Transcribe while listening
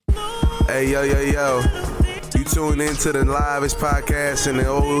Hey, yo. You tune into the livest podcast in the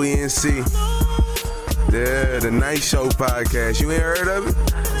OENC. Yeah, the Night Show podcast. You ain't heard of it?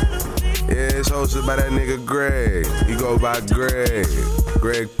 Yeah, it's hosted by that nigga Greg. He go by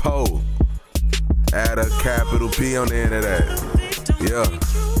Greg Poe. Add a capital P on the end of that. Yeah.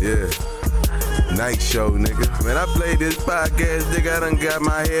 Night Show, nigga. Man, I played this podcast, nigga. I done got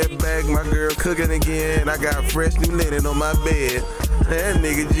my head back. My girl cooking again. I got fresh new linen on my bed. That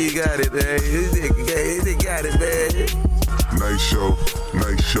nigga G got it, man. This nigga got it, man. Night Show.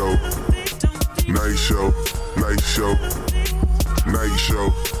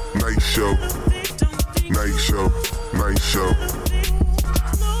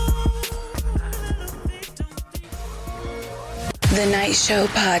 The Night Show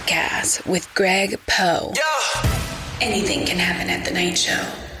podcast with Greg Poe. Anything can happen at the Night Show.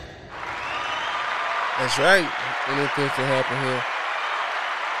 That's right. Anything can happen here.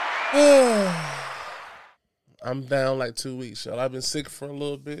 I'm down like 2 weeks, y'all. I've been sick for a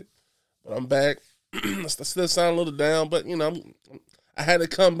little bit, but I'm back. I still sound a little down, but, you know, I had to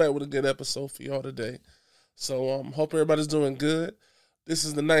come back with a good episode for y'all today. So hope everybody's doing good. This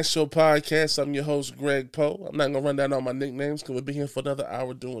is the Night Show podcast. I'm your host, Greg Poe. I'm not going to run down all my nicknames because we'll be here for another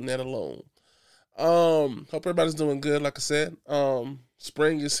hour doing that alone. Hope everybody's doing good, like I said.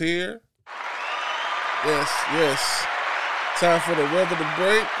 Spring is here. Yes. Time for the weather to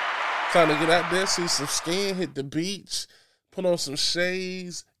break. Time to get out there, see some skin, hit the beach, put on some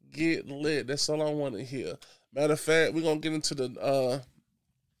shades, get lit. That's all I want to hear. Matter of fact, we're going to get into the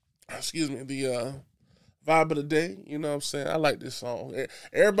vibe of the day. You know what I'm saying? I like this song.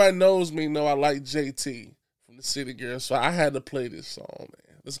 Everybody knows me, know I like JT from the City Girls, so I had to play this song,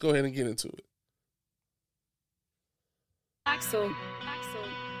 man. Let's go ahead and get into it. Axel.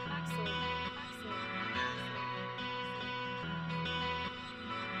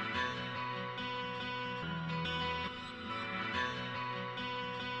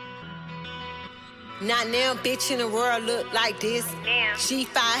 Not now, bitch, in the world look like this. She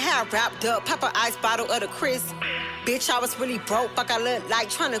fine hair wrapped up, pop a ice bottle of the crisp. Bitch, I was really broke, fuck I look like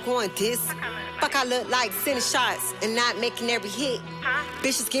trying to go on this. Fuck I look like sending shots and not making every hit.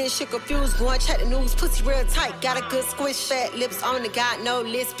 Bitches getting shit confused, going check the news, pussy real tight. Got a good squish, fat lips on the got no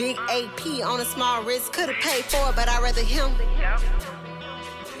list. Big AP on a small wrist, could've paid for it, but I'd rather him.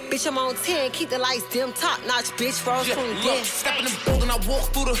 Bitch, I'm on 10, keep the lights dim, top notch, bitch, rose from the den. Step in the building, I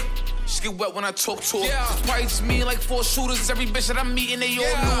walk through the... She get wet when I talk to her. Probably just me and like 4 shooters. Every bitch that I'm meeting, they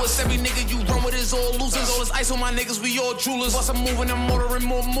all knew us. Every nigga you run with is all losers. All this ice on my niggas, we all jewelers. Bust a moving and motoring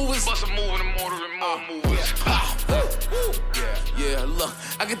more movers. Yeah, look,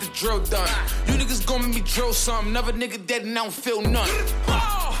 I get the drill done. You niggas gon' make me drill something. Never nigga dead and I don't feel none.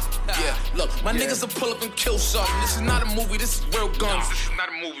 Yeah, look, my niggas will pull up and kill something. This is not a movie, this is real guns. This is not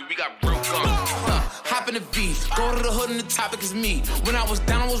a movie, we got real guns. Hop in the V, go to the hood and the topic is me. When I was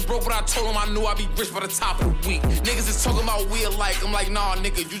down, I was broke, but I told him I knew I'd be rich by the top of the week. Niggas is talking about we alike. I'm like, nah,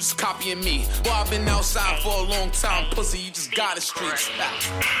 nigga, you just copying me. Boy, I've been outside for a long time, pussy, you just got the streets.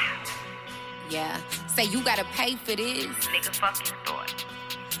 Yeah, say you gotta pay for this. Nigga fucking thought.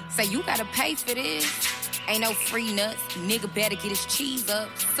 Say you gotta pay for this. Ain't no free nuts. Nigga better get his cheese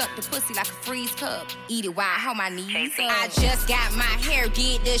up. Suck the pussy like a freeze cup. Eat it while I hold my knees up. I just got my hair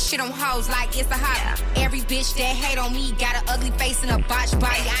did. This shit on hoes like it's a hobby. Yeah. Every bitch that hate on me got an ugly face and a botched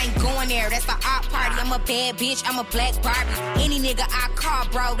body. I ain't going there. That's the art party. I'm a bad bitch. I'm a black Barbie. Any nigga I call,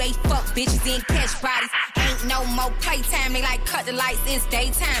 bro, they fuck bitches and catch bodies. Ain't no more playtime. They like cut the lights. It's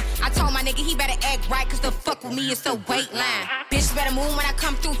daytime. I told my nigga he better act right, cause the fuck with me is the weight line. Bitch better move when I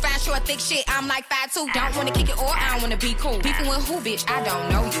come through. Fine, short, thick shit. I'm like 5'2". Don't wanna kick it or I don't wanna be cool. Beefing with who, bitch? I don't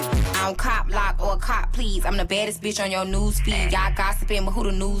know you. I don't cop, lock, or cop, please. I'm the baddest bitch on your news feed. Y'all gossiping, but who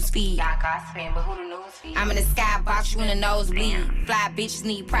the news feed? I'm in the skybox, you in the nosebleed. Fly bitches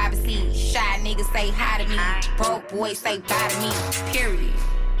need privacy. Shy niggas say hi to me. Broke boys say bye to me. Period.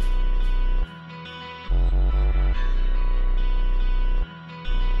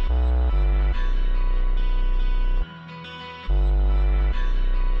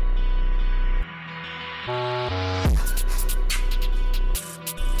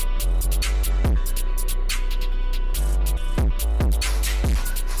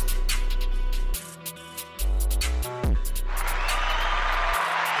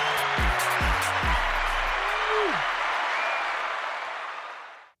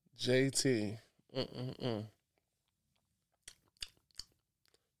 JT.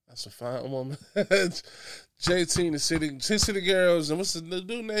 That's a fine woman. JT and the City Girls, and what's the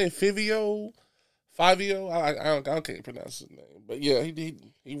dude name? Fivio? I can't pronounce his name, but yeah,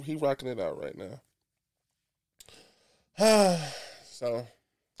 he rocking it out right now. So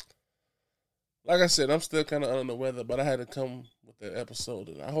like I said, I'm still kind of under the weather, but I had to come with that episode.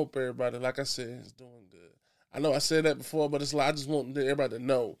 And I hope everybody, like I said, is doing good. I know I said that before, but it's like I just want everybody to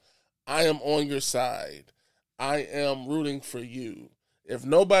know I am on your side. I am rooting for you. If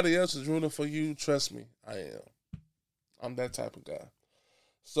nobody else is rooting for you, trust me, I am. I'm that type of guy.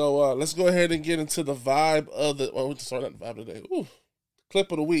 So let's go ahead and get into the vibe of the. Well, sorry, not the vibe of the day. Ooh,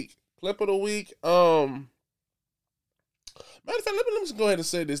 clip of the week. Clip of the week. Matter of fact, let me just go ahead and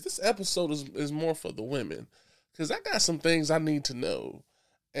say this. This episode is more for the women because I got some things I need to know,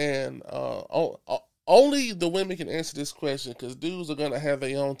 and only the women can answer this question because dudes are gonna have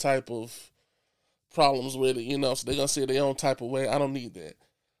their own type of problems with it, so they're gonna say their own type of way. I don't need that.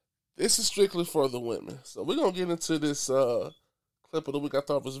 This is strictly for the women. So we're gonna get into this clip of the week. I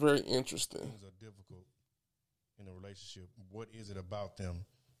thought was very interesting. Things are difficult in a relationship. What is it about them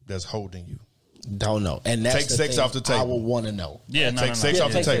that's holding you? Don't know. And that's take sex off the table. I would want to know. Yeah, take sex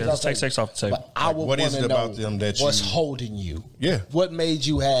off the table. Take sex off the table. But I would what is it know about them that what's holding you? Yeah. What made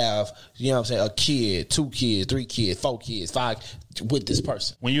you have, a kid, 2 kids, 3 kids, 4 kids, 5 with this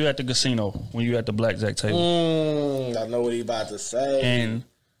person? When you at the casino, when you at the blackjack table. I know what he about to say. And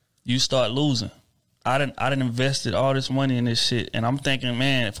you start losing. I didn't invested all this money in this shit, and I'm thinking,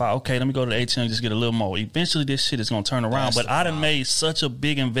 man, let me go to the ATM and just get a little more. Eventually, this shit is gonna turn around. But I done made such a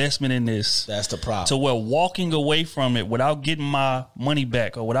big investment in this. That's the problem. To where walking away from it without getting my money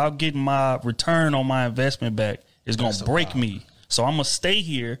back or without getting my return on my investment back is gonna break me. So I'm gonna stay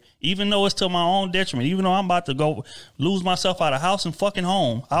here, even though it's to my own detriment. Even though I'm about to go lose myself out of house and fucking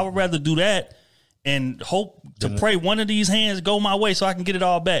home, I would rather do that and hope to pray one of these hands go my way so I can get it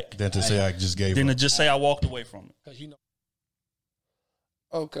all back. Than to say I just gave Than up. to just say I walked away from it.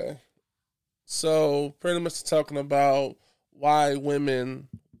 Okay. So pretty much talking about why do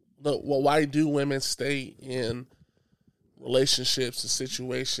women stay in relationships and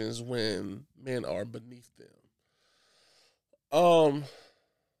situations when men are beneath them?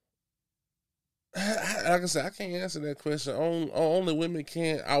 Like I said, I can't answer that question. Only women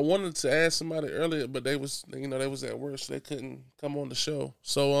can. I wanted to ask somebody earlier, but they was at work, so they couldn't come on the show.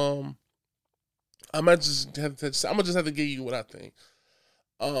 So I might just have to give you what I think.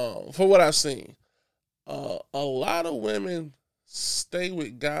 For what I've seen, a lot of women stay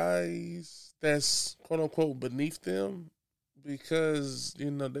with guys that's quote unquote beneath them because they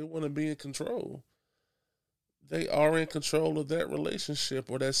want to be in control. They are in control of that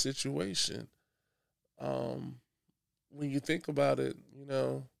relationship or that situation. When you think about it,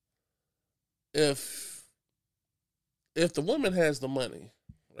 if the woman has the money,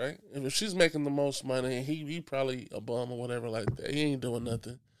 right? If she's making the most money and he probably a bum or whatever like that, he ain't doing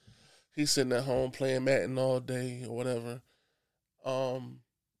nothing. He's sitting at home playing Madden all day or whatever.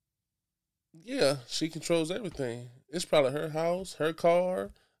 Yeah, she controls everything. It's probably her house, her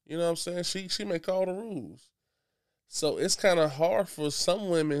car. You know what I'm saying? She make all the rules. So it's kind of hard for some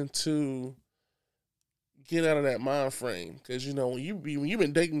women to get out of that mind frame because when you've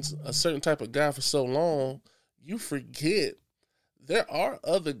been dating a certain type of guy for so long, you forget there are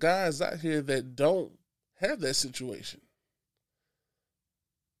other guys out here that don't have that situation.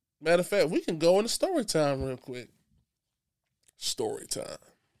 Matter of fact, we can go into story time real quick. Story time.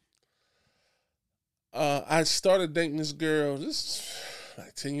 I started dating this girl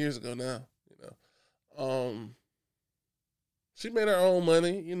like 10 years ago now. She made her own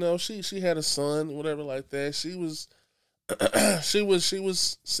money, she had a son, whatever like that. She was she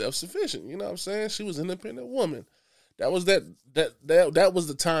was self-sufficient, you know what I'm saying? She was an independent woman. That was that was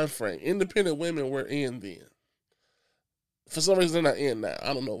the time frame. Independent women were in then. For some reason they're not in now.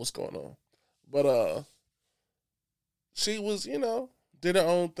 I don't know what's going on. But she was, did her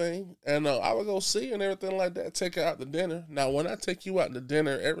own thing. And I would go see her and everything like that, take her out to dinner. Now when I take you out to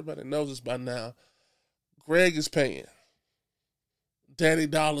dinner, everybody knows this by now. Greg is paying. Daddy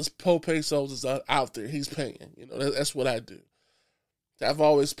Dollars, Po Pesos is out there. He's paying. That's what I do. I've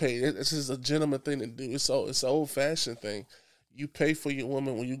always paid. It's just a gentleman thing to do. It's an old-fashioned thing. You pay for your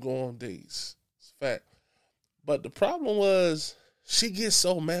woman when you go on dates. It's a fact. But the problem was she gets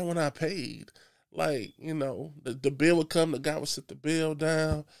so mad when I paid. Like, the bill would come. The guy would sit the bill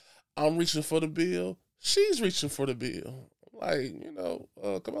down. I'm reaching for the bill. She's reaching for the bill. Like,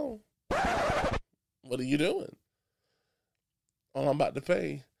 come on. What are you doing? Oh, I'm about to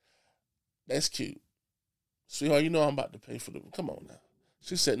pay. That's cute. Sweetheart, I'm about to pay for the... Come on now.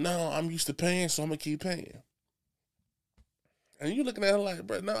 She said, no, I'm used to paying, so I'm going to keep paying. And you looking at her like,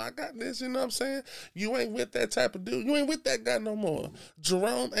 bro, no, I got this, you know what I'm saying? You ain't with that type of dude. You ain't with that guy no more.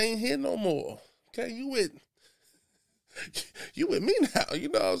 Jerome ain't here no more. Okay, you with me now, you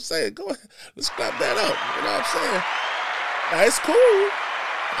know what I'm saying? Go ahead, let's clap that up, you know what I'm saying? Now, it's cool.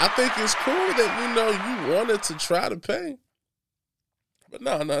 I think it's cool that, you wanted to try to pay. But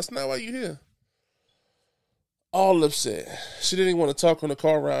no, that's not why you're here. All upset. She didn't even want to talk on the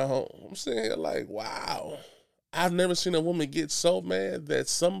car ride home. I'm sitting here like, wow. I've never seen a woman get so mad that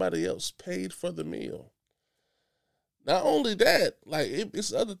somebody else paid for the meal. Not only that, like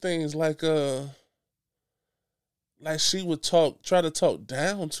it's other things like she would try to talk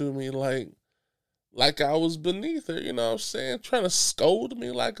down to me like I was beneath her, you know what I'm saying? Trying to scold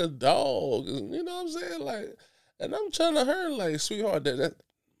me like a dog, you know what I'm saying? Like, and I'm trying to her like, sweetheart, that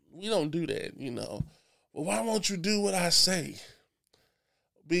we don't do that, you know. Well, why won't you do what I say?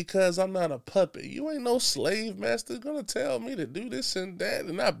 Because I'm not a puppet. You ain't no slave master gonna tell me to do this and that,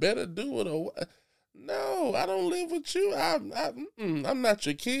 and I better do it or what? No, I don't live with you. I'm not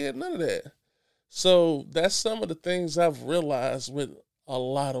your kid. None of that. So that's some of the things I've realized with a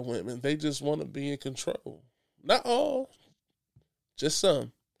lot of women. They just want to be in control. Not all, just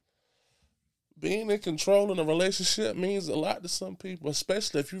some. Being in control in a relationship means a lot to some people,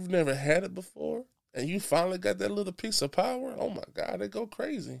 especially if you've never had it before and you finally got that little piece of power. Oh my God, they go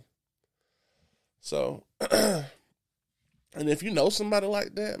crazy. So, and if you know somebody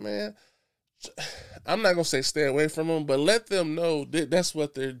like that, man, I'm not going to say stay away from them, but let them know that that's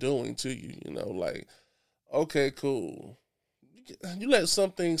what they're doing to you. You know, like, okay, cool. You let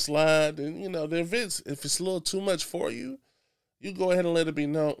some things slide, and, you know, if it's a little too much for you, you go ahead and let it be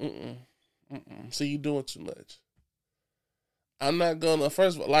known. So you doing too much. I'm not gonna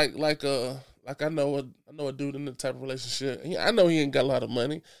first of all, like I know a dude in the type of relationship. I know he ain't got a lot of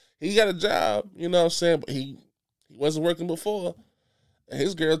money. He got a job, you know what I'm saying, but he wasn't working before. And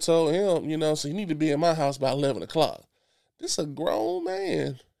his girl told him, you know, so you need to be in my house by 11 o'clock. This a grown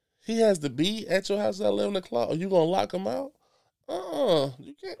man. He has to be at your house at 11 o'clock. Are you going to lock him out?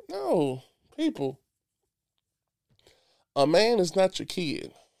 You can't. No. People. A man is not your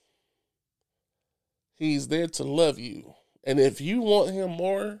kid. He's there to love you. And if you want him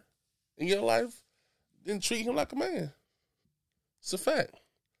more in your life, then treat him like a man. It's a fact.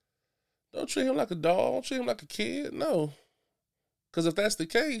 Don't treat him like a dog. Don't treat him like a kid. No. Because if that's the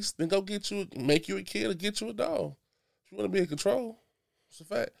case, then go make you a kid or get you a dog. If you want to be in control, it's a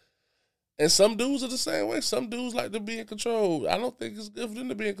fact. And some dudes are the same way. Some dudes like to be in control. I don't think it's good for them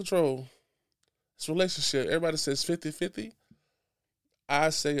to be in control. It's a relationship. Everybody says 50-50. I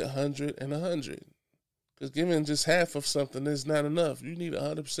say 100 and 100. Because giving just half of something is not enough. You need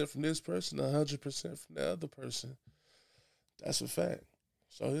 100% from this person, 100% from the other person. That's a fact.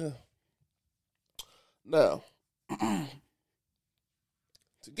 So, yeah. Now,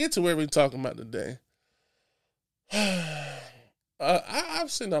 to get to where we're talking about today, I've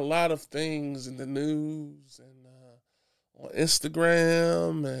seen a lot of things in the news and on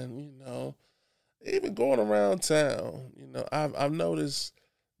Instagram and, you know, even going around town. You know, I've noticed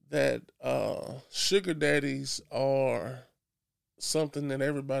that sugar daddies are something that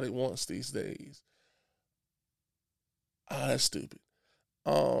everybody wants these days. That's stupid.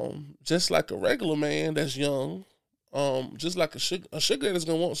 Just like a regular man that's young, just like a sugar daddy's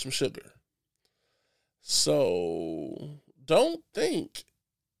gonna want some sugar. So don't think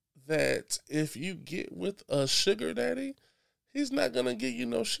that if you get with a sugar daddy, he's not gonna give you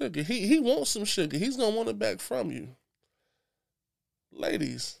no sugar. He wants some sugar. He's gonna want it back from you.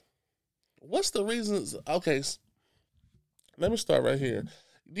 Ladies, what's the reasons? Okay, let me start right here.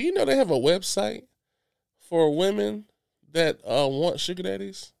 Do you know they have a website for women that want sugar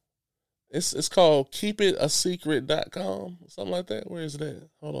daddies? It's called keepitasecret.com, something like that. Where is that?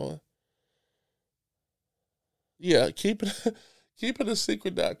 Hold on. Yeah,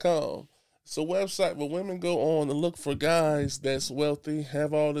 keepitasecret.com. It's a website where women go on to look for guys that's wealthy,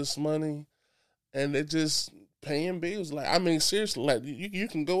 have all this money, and they're just paying bills. Like, I mean, seriously, like you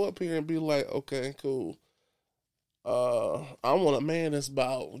can go up here and be like, okay, cool. I want a man that's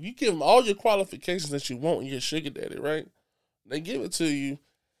about, you give them all your qualifications that you want in your sugar daddy, right? They give it to you,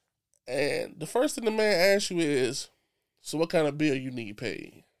 and the first thing the man asks you is, so what kind of bill you need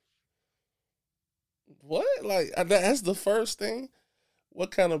paid? What? Like, that's the first thing? What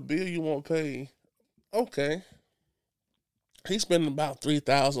kind of bill you want paid? Okay. He's spending about $3,000,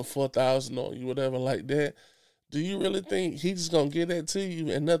 $4,000 on you, whatever like that. Do you really think he's just going to give that to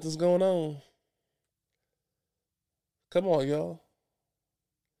you and nothing's going on? Come on, y'all.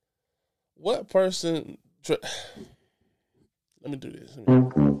 What person... Let me do this.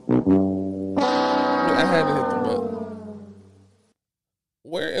 I had to hit the button.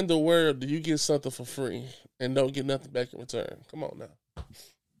 Where in the world do you get something for free and don't get nothing back in return? Come on now.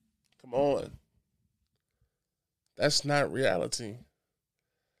 Come on. That's not reality.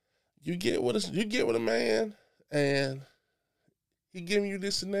 You get with a man and he giving you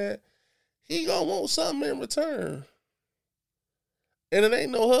this and that, he gonna want something in return. And it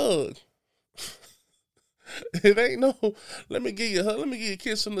ain't no hug. It ain't no, let me give you a hug, let me give you a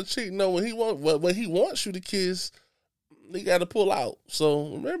kiss on the cheek. No, when he wants you to kiss, he got to pull out. So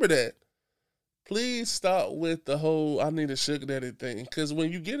remember that. Please stop with the whole I need a sugar daddy thing. Because when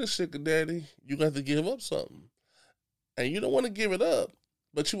you get a sugar daddy, you got to give up something. And you don't want to give it up,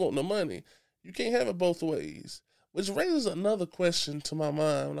 but you want the money. You can't have it both ways. Which raises another question to my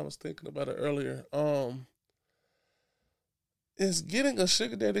mind when I was thinking about it earlier. Is getting a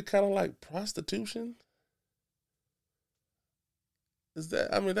sugar daddy kind of like prostitution? Is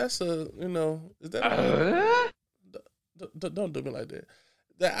that, I mean, that's a, you know, is that, don't do me like that.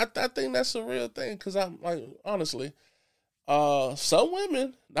 I think that's a real thing, because I'm like, honestly, some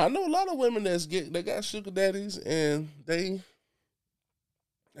women, I know a lot of women they got sugar daddies and they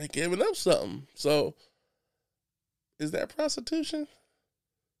giving up something. So is that prostitution?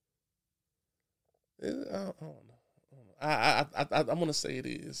 I don't know. I'm gonna say it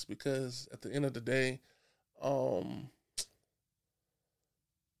is, because at the end of the day,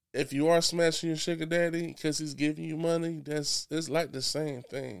 if you are smashing your sugar daddy because he's giving you money, it's like the same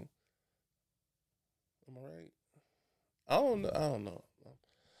thing. Am I right? I don't know.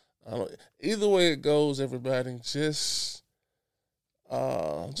 Either way it goes, everybody, just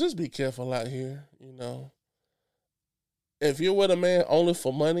be careful out here. You know, if you're with a man only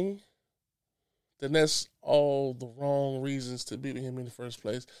for money, then that's all the wrong reasons to be with him in the first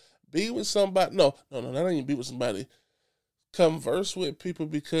place. Be with somebody. No, that ain't even be with somebody. Converse with people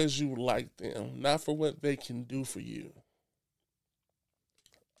because you like them, not for what they can do for you.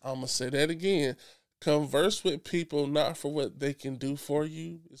 I'm going to say that again. Converse with people not for what they can do for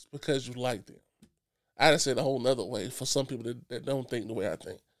you. It's because you like them. I just said a whole nother way for some people that don't think the way I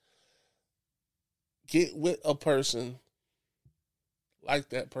think. Get with a person, like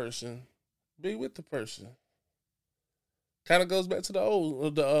that person, be with the person. Kind of goes back to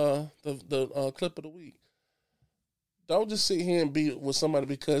the clip of the week. Don't just sit here and be with somebody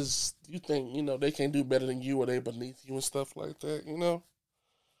because you think, you know, they can't do better than you or they beneath you and stuff like that, you know.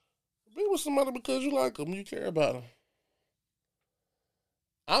 Be with somebody because you like them, you care about them.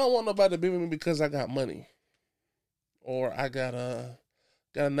 I don't want nobody to be with me because I got money. Or I got a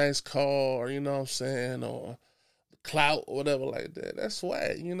nice car, or, you know what I'm saying, or clout or whatever like that. That's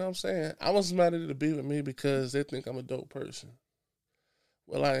swag, you know what I'm saying. I want somebody to be with me because they think I'm a dope person.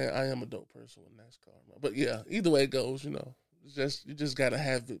 Well, I am a dope person with NASCAR. But yeah, either way it goes, you know. You just gotta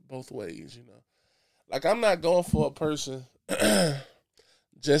have it both ways, you know. Like, I'm not going for a person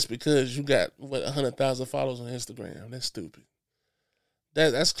just because you got 100,000 followers on Instagram. That's stupid.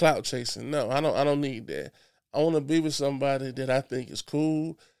 That's clout chasing. No, I don't need that. I want to be with somebody that I think is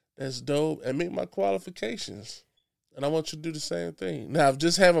cool, that's dope, and meet my qualifications. And I want you to do the same thing. Now, if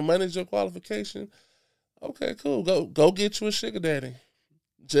just having money is your qualification, okay, cool. Go get you a sugar daddy.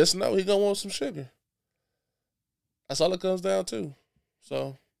 Just know he gonna want some sugar. That's all it comes down to.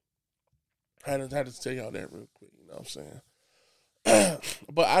 So, I had to tell y'all that real quick, you know what I'm saying?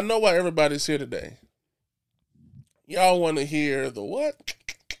 But I know why everybody's here today. Y'all want to hear the what?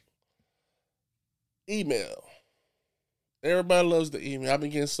 Email. Everybody loves the email. I've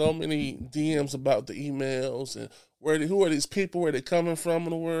been getting so many DMs about the emails and who are these people, where they coming from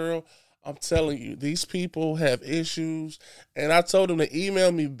in the world. I'm telling you, these people have issues, and I told them to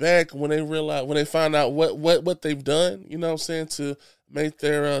email me back when they find out what they've done, you know what I'm saying, to make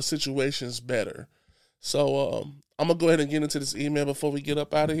their situations better. So I'm going to go ahead and get into this email before we get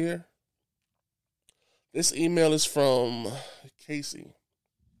up out of here. This email is from Casey.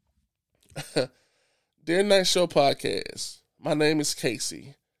 Dear Night Show Podcast, my name is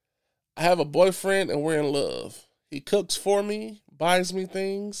Casey. I have a boyfriend and we're in love. He cooks for me, buys me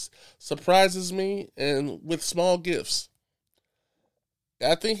things, surprises me, and with small gifts.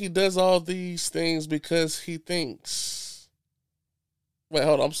 I think he does all these things because he thinks... Wait,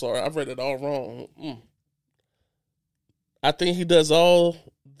 hold on, I'm sorry. I've read it all wrong. I think he does all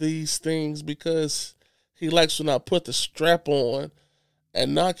these things because he likes when I put the strap on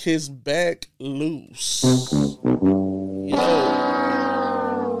and knock his back loose. Yo.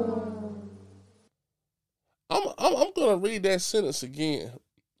 I'm gonna read that sentence again.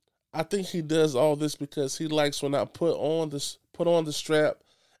 I think he does all this because he likes when I put on the strap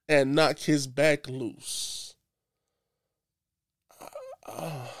and knock his back loose.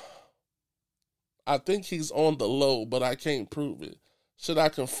 I think he's on the low, but I can't prove it. Should I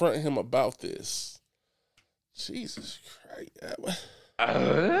confront him about this? Jesus Christ.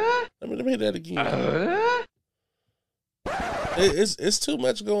 Let me hear that again. It's too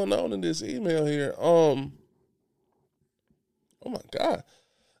much going on in this email here. Oh my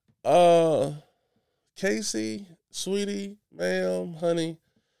God. Casey, sweetie, ma'am, honey.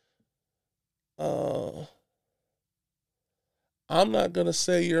 I'm not gonna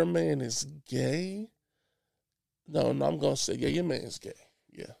say your man is gay. No, I'm gonna say your man's gay.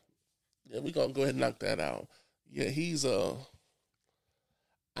 Yeah, we're gonna go ahead and knock that out. Yeah, he's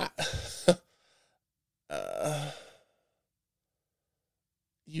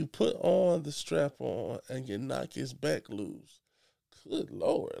you put on the strap on and you knock his back loose. Good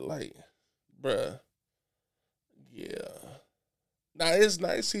Lord, like, bruh. Yeah. Now it's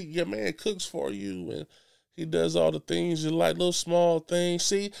nice your man cooks for you and he does all the things you like, little small things.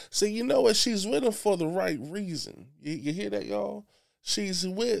 See, you know what? She's with him for the right reason. You hear that, y'all? She's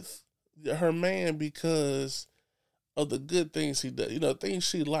with her man because of the good things he does. You know, things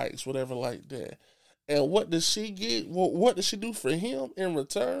she likes, whatever like that. And what does she get? What does she do for him in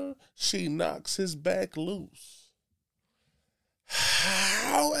return? She knocks his back loose.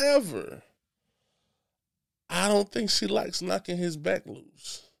 However, I don't think she likes knocking his back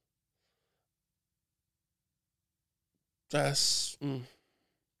loose. That's...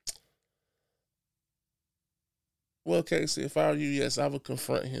 Well, Casey, if I were you, yes, I would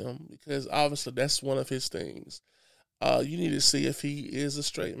confront him because obviously that's one of his things. You need to see if he is a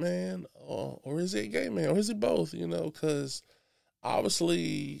straight man or is he a gay man or is he both, you know, because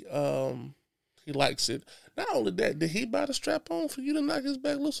obviously he likes it. Not only that, did he buy the strap on for you to knock his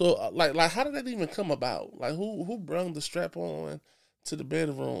back loose? So, like, how did that even come about? Like, who brung the strap on to the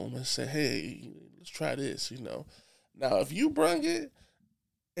bedroom and said, hey, let's try this, you know? Now, if you brung it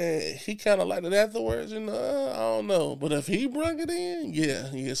and he kind of liked it afterwards, you know, I don't know. But if he brung it in,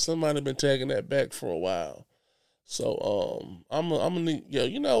 yeah, somebody been tagging that back for a while. So, I'm gonna need,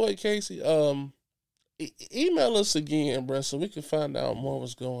 you know what, Casey? Email us again, bro, so we can find out more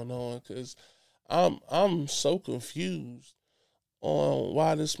what's going on. Cause I'm so confused on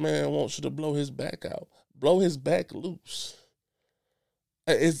why this man wants you to blow his back out, blow his back loose.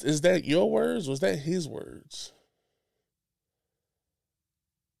 Is that your words? Or was that his words?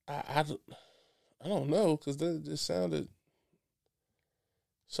 I don't know, cause that just sounded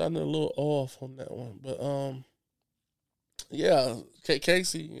a little off on that one, but yeah,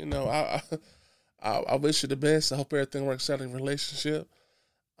 Casey, you know, I wish you the best. I hope everything works out in your relationship.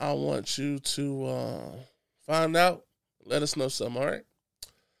 I want you to find out. Let us know something, all right?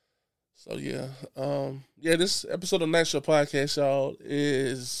 So, yeah. This episode of Night Show Podcast, y'all,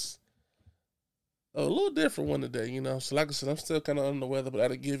 is a little different one today, you know. So, like I said, I'm still kind of under the weather, but I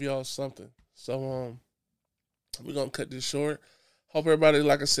had to give y'all something. So, we're going to cut this short. Hope everybody,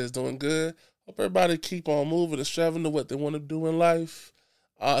 like I said, is doing good. Hope everybody keep on moving and striving to what they want to do in life.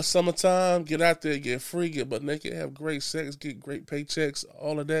 Summertime, get out there, get free, get butt naked, have great sex, get great paychecks,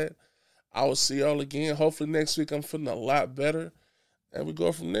 all of that. I will see y'all again. Hopefully next week I'm feeling a lot better. And we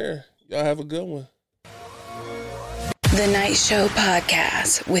go from there. Y'all have a good one. The Night Show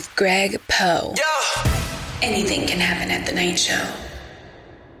Podcast with Greg Poe. Yeah. Anything can happen at the Night Show.